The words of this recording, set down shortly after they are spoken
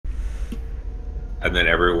And then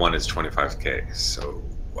everyone is 25k. So,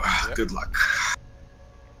 Yep. good luck.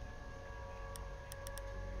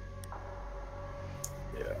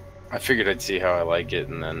 Yeah, I figured I'd see how I like it,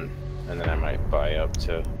 and then I might buy up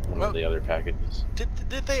to one of the other packages. Did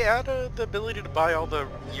they add the ability to buy all the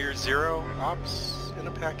year 0 ops in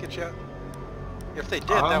a package yet? If they did,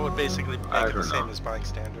 that would basically make it the same as buying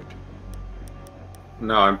standard.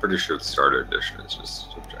 No, I'm pretty sure the starter edition is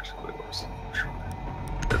just objectively worse.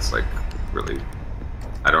 It's like really,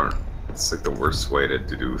 it's like the worst way to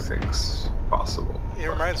do things possible. It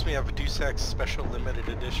reminds me of a Deus Ex Special Limited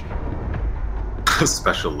Edition.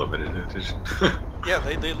 Special Limited Edition. Yeah,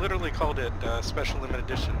 they literally called it Special Limited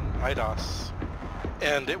Edition IDOS.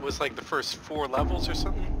 And it was like the first 4 levels or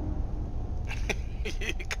something.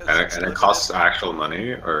 and it costs actual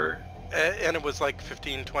money, or? And it was like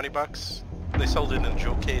 15-20 bucks. They sold it in a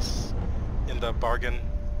jewel case in the bargain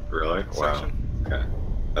Really? section. Wow. Okay.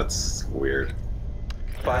 That's weird.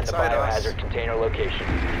 Find the biohazard container location.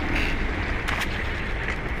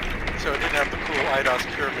 So it didn't have the cool IDOS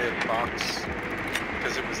pyramid box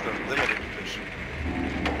because it was the limited edition.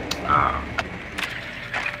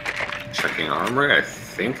 Checking armory. I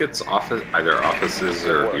think it's either offices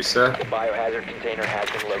or USA. The biohazard container has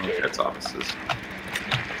been located. It's offices.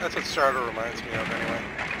 That's what Starter reminds me of anyway.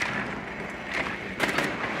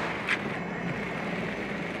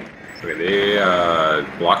 Okay, they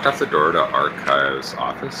blocked off the door to Archive's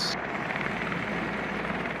office.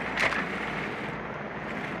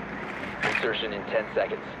 Insertion in 10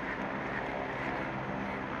 seconds.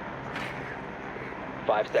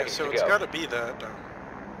 5 seconds So to it's go. got to be that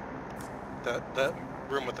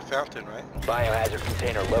room with the fountain, right? Biohazard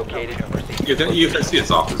container located. Proceed. You can see its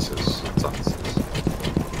offices. Its offices.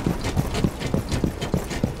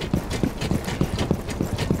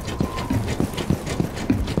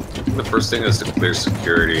 The first thing is to clear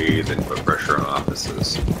security, then put pressure on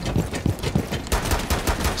offices.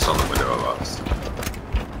 Just on the window of office.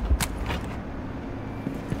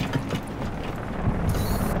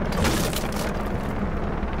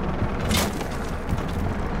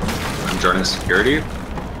 I'm joining security.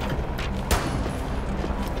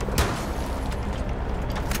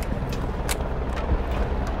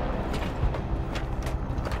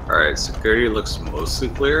 Alright, security looks mostly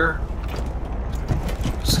clear.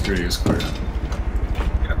 Security is clear.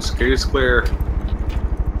 Yeah, security is clear.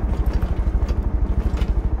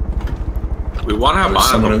 We want to have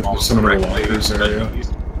Some on of the lockers area.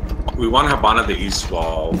 We want to have on at the east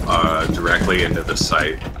wall, directly into the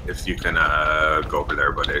site. If you can go over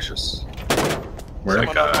there, Bodacious. Where?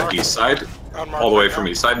 Like east side, all the way from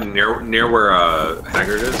east side, near where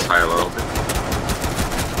Haggard is, higher level.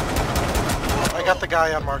 I got the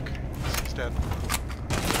guy on mark. He's dead.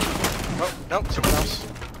 Oh, no, someone else.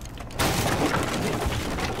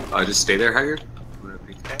 Just stay there, Haggard.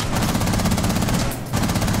 Okay.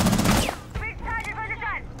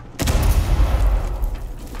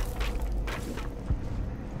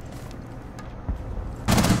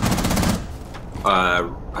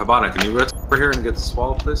 Habana, can you go over here and get this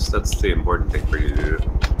wall, please? That's the important thing for you to do.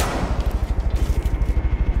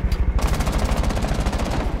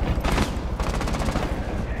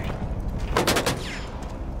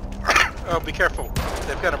 Oh, be careful.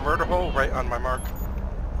 They've got a murder hole right on my mark.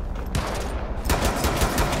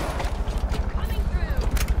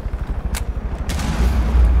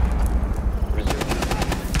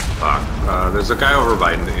 Fuck. There's a guy over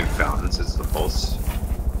by in Fountains. It's the Pulse.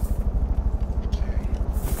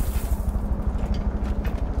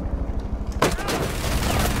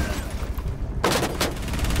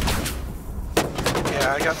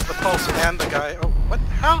 Yeah, I got the Pulse and the guy. Oh, what?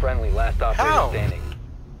 How? Friendly last operator How? standing.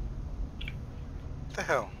 What the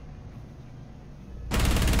hell?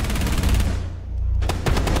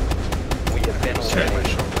 We have been Straight my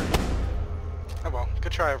eliminated. shoulder. Oh well,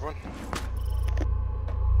 good try, everyone.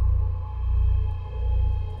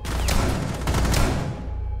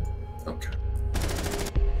 Okay.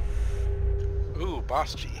 Ooh,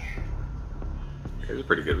 Boss G. You guys are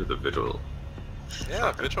pretty good with the vigil.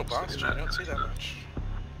 Yeah, Vigil Boss G. I don't see that much.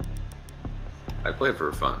 I play it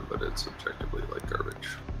for fun, but it's objectively like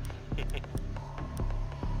garbage.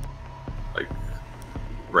 Like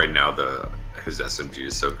right now, his SMG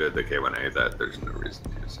is so good, the K1A, that there's no reason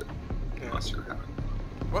to use it unless you have it.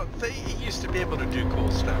 Well, they used to be able to do cool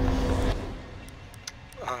stuff.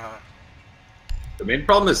 The main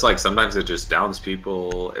problem is like sometimes it just downs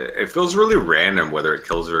people. It feels really random whether it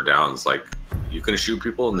kills or downs. Like you can shoot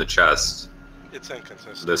people in the chest. It's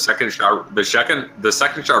inconsistent. The second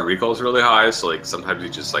shot recoil is really high, so like sometimes you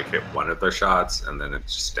just like hit one of their shots and then it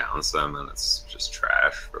just downs them, and it's just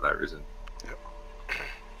trash for that reason. Yep.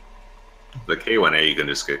 the K1A, you can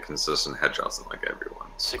just get consistent headshots on like everyone.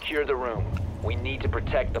 Secure the room. We need to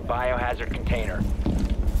protect the biohazard container.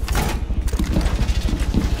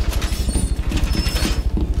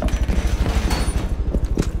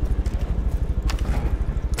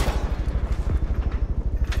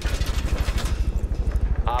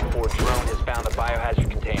 Op 4 drone has found the biohazard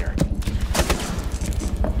container.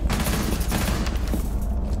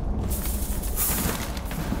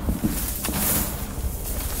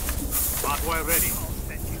 Hardware ready.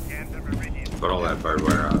 Put all that barbed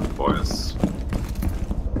wire on, boys.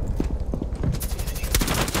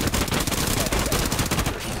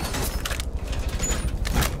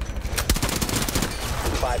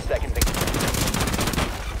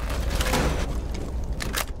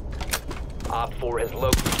 Op 4 has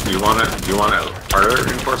located. Do you want it harder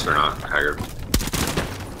reinforced or not, Haggard?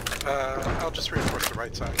 I'll just reinforce the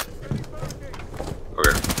right side.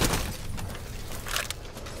 Okay.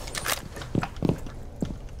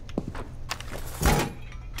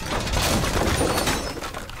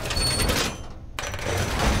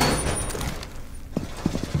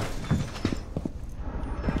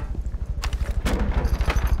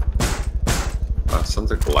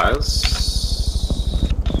 Something glass.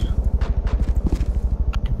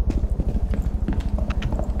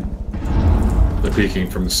 They're peeking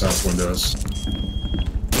from the south windows.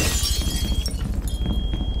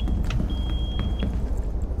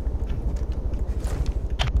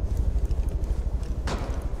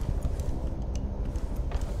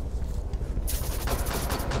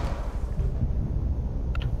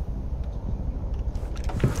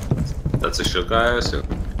 That's a shield guy, I assume.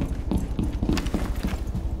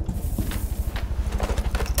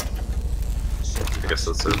 I guess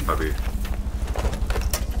that's it, probably.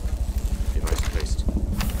 Device placed.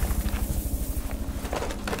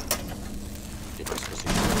 Device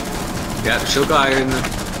received. Yeah, shield guy in.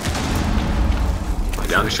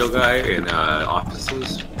 Down the shield guy in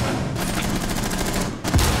offices.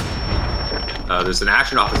 There's an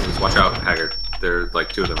action offices. Watch out, Haggard. There are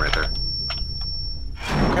like two of them right there.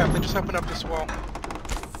 Crap, they just opened up this wall.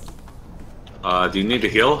 Do you need to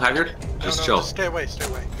heal, Haggard? Just chill. Just stay away, stay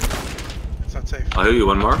away. It's not safe. I'll heal you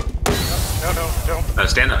one more. No, don't.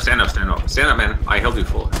 Stand up, stand up, stand up. Stand up, man. I healed you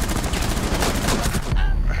full.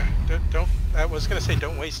 Don't. I was gonna say,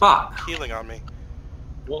 don't waste healing on me.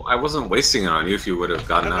 Well, I wasn't wasting it on you if you would have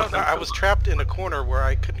gotten out. No, I was trapped in a corner where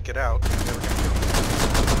I couldn't get out.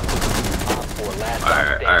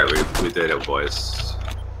 Alright, we did it, boys.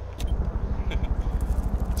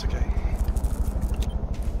 It's okay.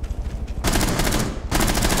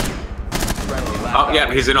 Oh,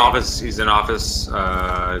 yeah, he's in office. He's in office.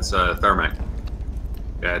 It's a thermite.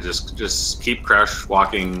 Yeah, just keep crash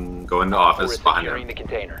walking, go into office behind him. The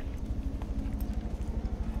container.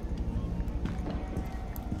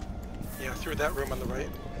 Yeah, through that room on the right.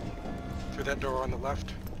 Through that door on the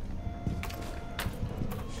left.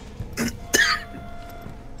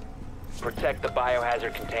 Protect the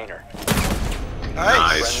biohazard container.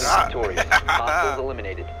 Nice shot. Victorious. Hostiles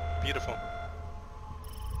eliminated. Beautiful.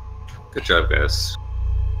 Good job, guys.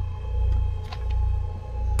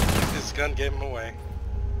 His gun gave him away.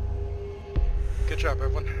 Good job,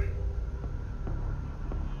 everyone.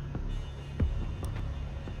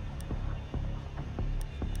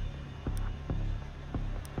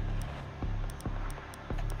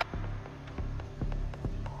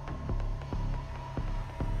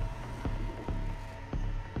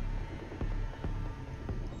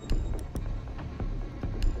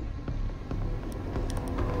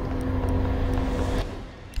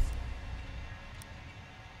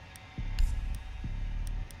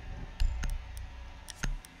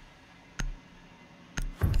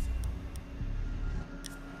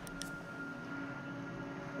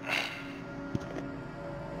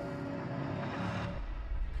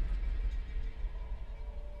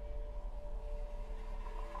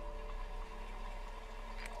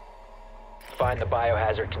 Find the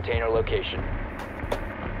biohazard container location.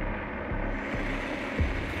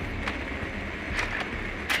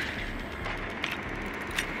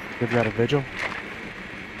 We've got a vigil.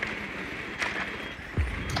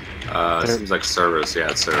 Seems like servers.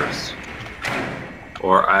 Yeah, it's servers.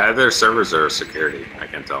 Or either servers or security. I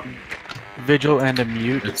can't tell. Vigil and a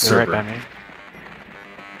mute. It's They're right server. by me.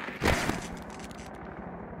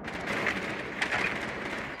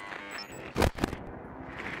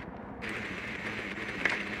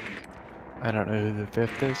 I don't know who the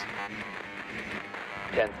fifth is.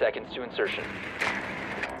 10 seconds to insertion.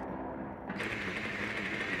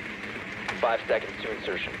 5 seconds to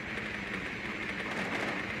insertion.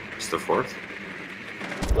 It's the fourth.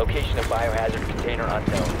 Location of biohazard container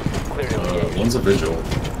unknown. Clear to engage. One's a vigil.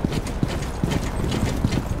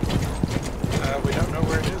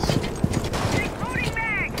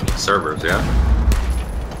 Servers, yeah.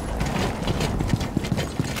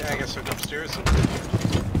 Yeah, I guess I'll go upstairs and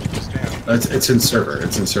just down. It's in server.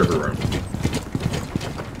 It's in server room.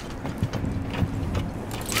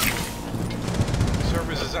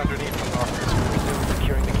 Servers is underneath the lockers.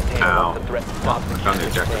 Securing the container. Ow. Once the threat stops, secure Found the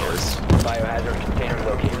the ejector container. doors. Biohazard container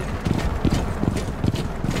located.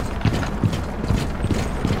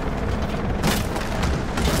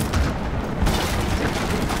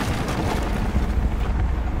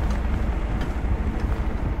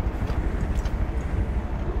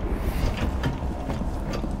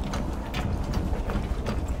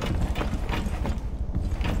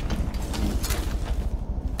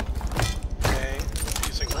 Okay,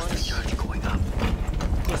 using once. Going up.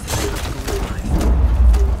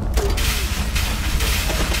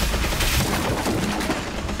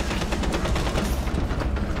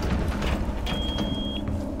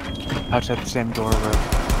 Outside the same door where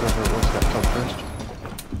whoever it was got killed first.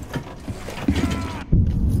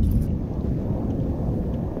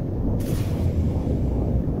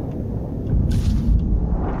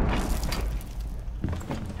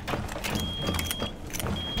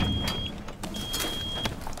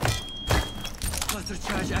 Cluster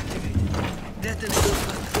charge activated. Detonate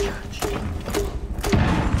cluster charge.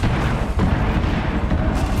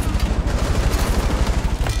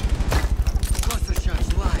 Cluster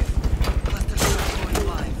charge live. Cluster charge going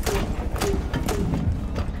live.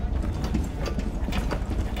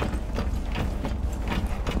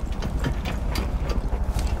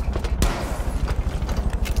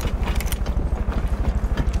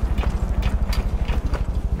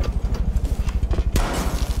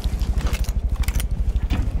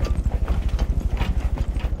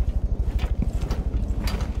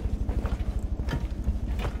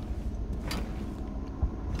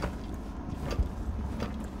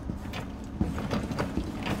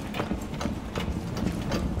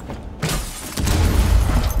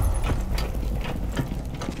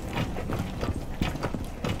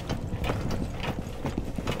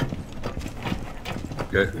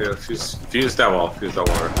 Yeah, fuse that wall. Fuse that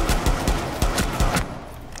water.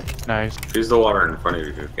 Nice. Fuse the water in front of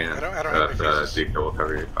you if you can. I don't have That any fuses. decal will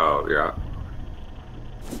cover you. Oh, yeah.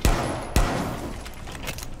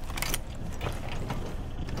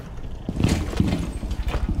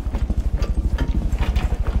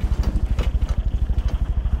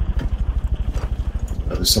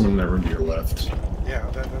 There's someone in that room to your left. Yeah,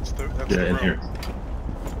 that's the Yeah, the in room. here.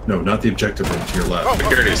 No, not the objective room to your left. Oh,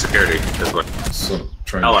 Security is what. So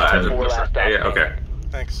trying Oh, to Four last yeah, stop. okay.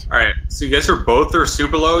 Thanks. Alright, so you guys are both are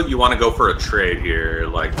super low. You want to go for a trade here.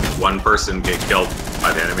 Like, one person get killed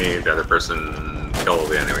by the enemy, the other person kill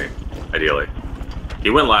the enemy, ideally. He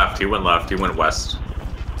went left, he went west.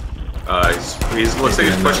 He's looks like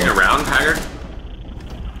he's pushing around, Haggard.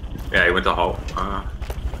 Yeah, he went to halt.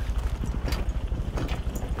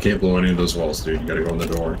 Can't blow any of those walls, dude. You gotta go in the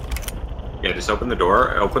door. Yeah, just open the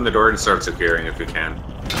door. Open the door and start securing if you can.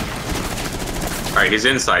 Alright, he's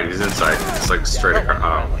inside. It's like straight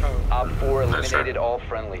across. Oh. Op 4 Nice try. eliminated all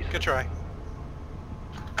friendlies. Good try.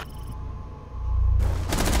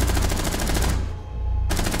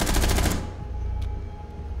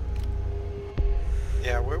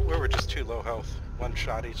 Yeah, we were just too low health. One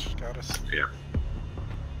shot each got us. Yeah.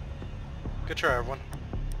 Good try, everyone.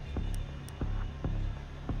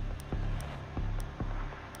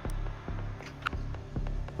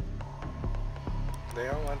 They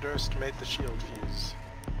all underestimate the shield fuse.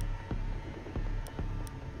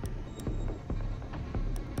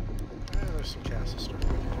 There's some castle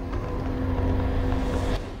stuff.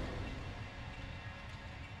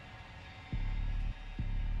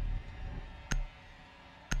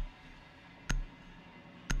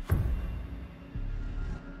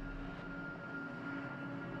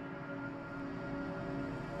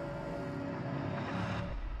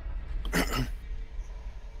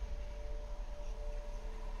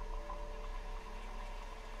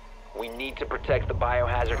 We need to protect the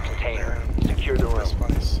biohazard container. Yeah. Secure the room. That's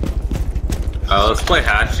nice. Let's play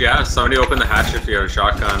hatch. Yeah, somebody open the hatch if you have a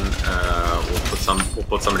shotgun. We'll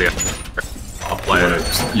put somebody up. I'll play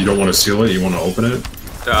it. You don't want to seal it? You want to open it?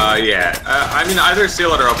 Yeah. I mean, either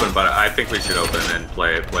seal it or open, but I think we should open and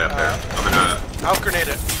play up there. I'm gonna. I'll grenade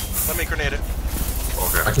it. Let me grenade it.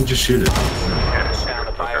 Okay. I can just shoot it. Yeah, just shoot Found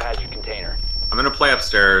the it. Okay. biohazard container. I'm gonna play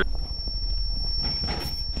upstairs.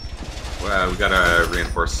 Well, we gotta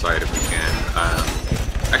reinforce site if we can.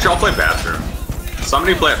 Actually, I'll play bathroom.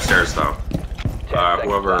 Somebody play upstairs though.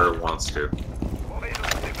 Whoever wants to.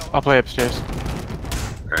 I'll play upstairs.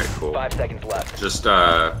 Alright, cool. 5 seconds left. Just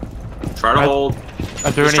try to hold.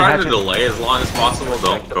 Are there Just any try to hatches? delay as long as possible.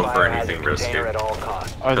 Don't Protect the go for biohazard anything risky. container at all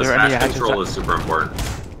costs. Are Because there any hatch hatches? control is super important.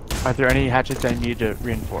 Are there any hatches I need to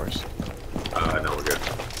reinforce? No, we're good.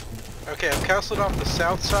 Okay, I've castled off the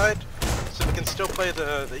south side, so we can still play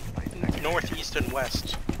the northeast and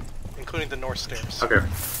west, including the north stairs. Okay,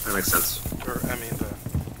 that makes sense. Or, I mean, the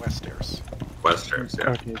west stairs. West stairs, yeah.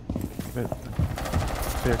 Okay. But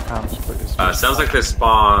their comms split is. Sounds like they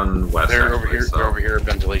spawn west. They're over actually, here. so- They're over here.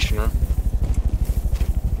 Ventilation room.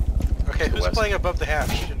 Okay, the who's west. playing above the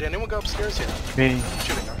hatch? Did anyone go upstairs yet? Me.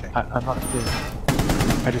 Shooting, okay. I'm not kidding.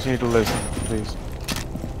 I just need to listen, please.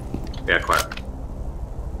 Yeah, quiet.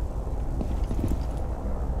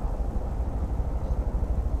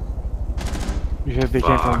 You said they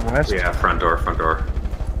came from Fuck. west? Yeah, front door, front door.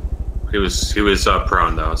 He was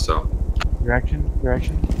prone though, so Direction?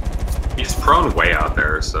 Direction? he's prone way out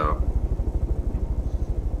there. So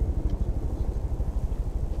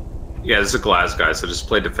yeah, this is a glass guy, so just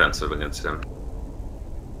play defensive against him.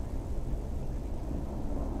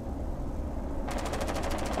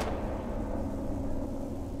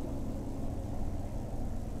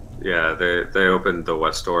 Yeah, they opened the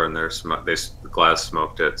west door and the glass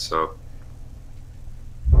smoked it. So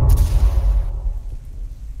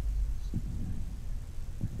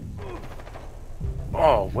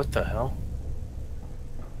Oh, what the hell?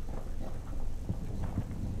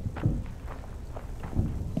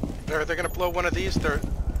 They're gonna blow one of these.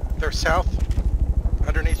 They're south,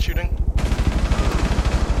 underneath shooting.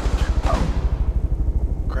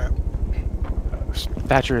 Crap.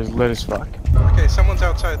 Thatcher is lit as fuck. Okay, someone's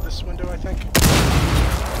outside this window, I think.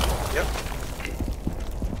 Yep.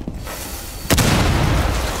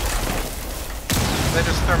 They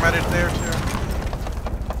just thermited there too.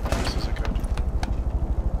 This isn't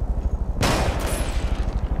good.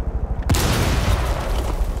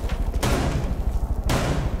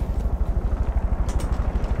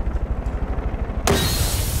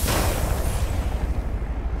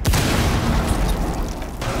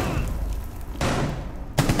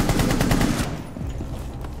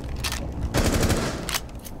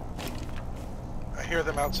 I hear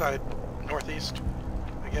them outside northeast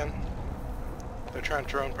again. They're trying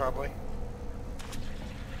drone probably.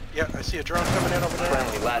 Yeah, I see a drone coming in over there.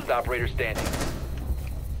 Friendly, last operator standing.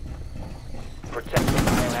 Protect the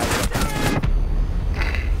biohazard.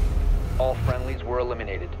 All friendlies were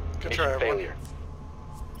eliminated. Good Mission try, everyone. failure.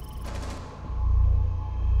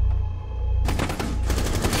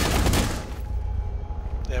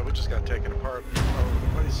 Yeah, we just got taken apart all over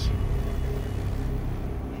the place.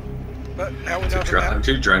 But now we know that. I'm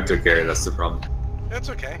too drunk to carry. That's the problem. That's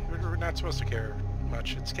okay. We're not supposed to care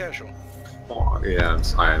much. It's casual. Oh, yeah,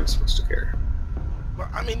 I am supposed to carry. Well,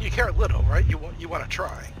 I mean, you care a little, right? You want to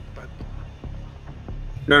try, but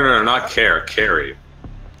No, not care. Carry.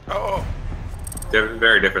 oh, They're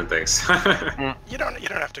very different things. you don't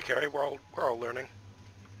have to carry. We're all learning.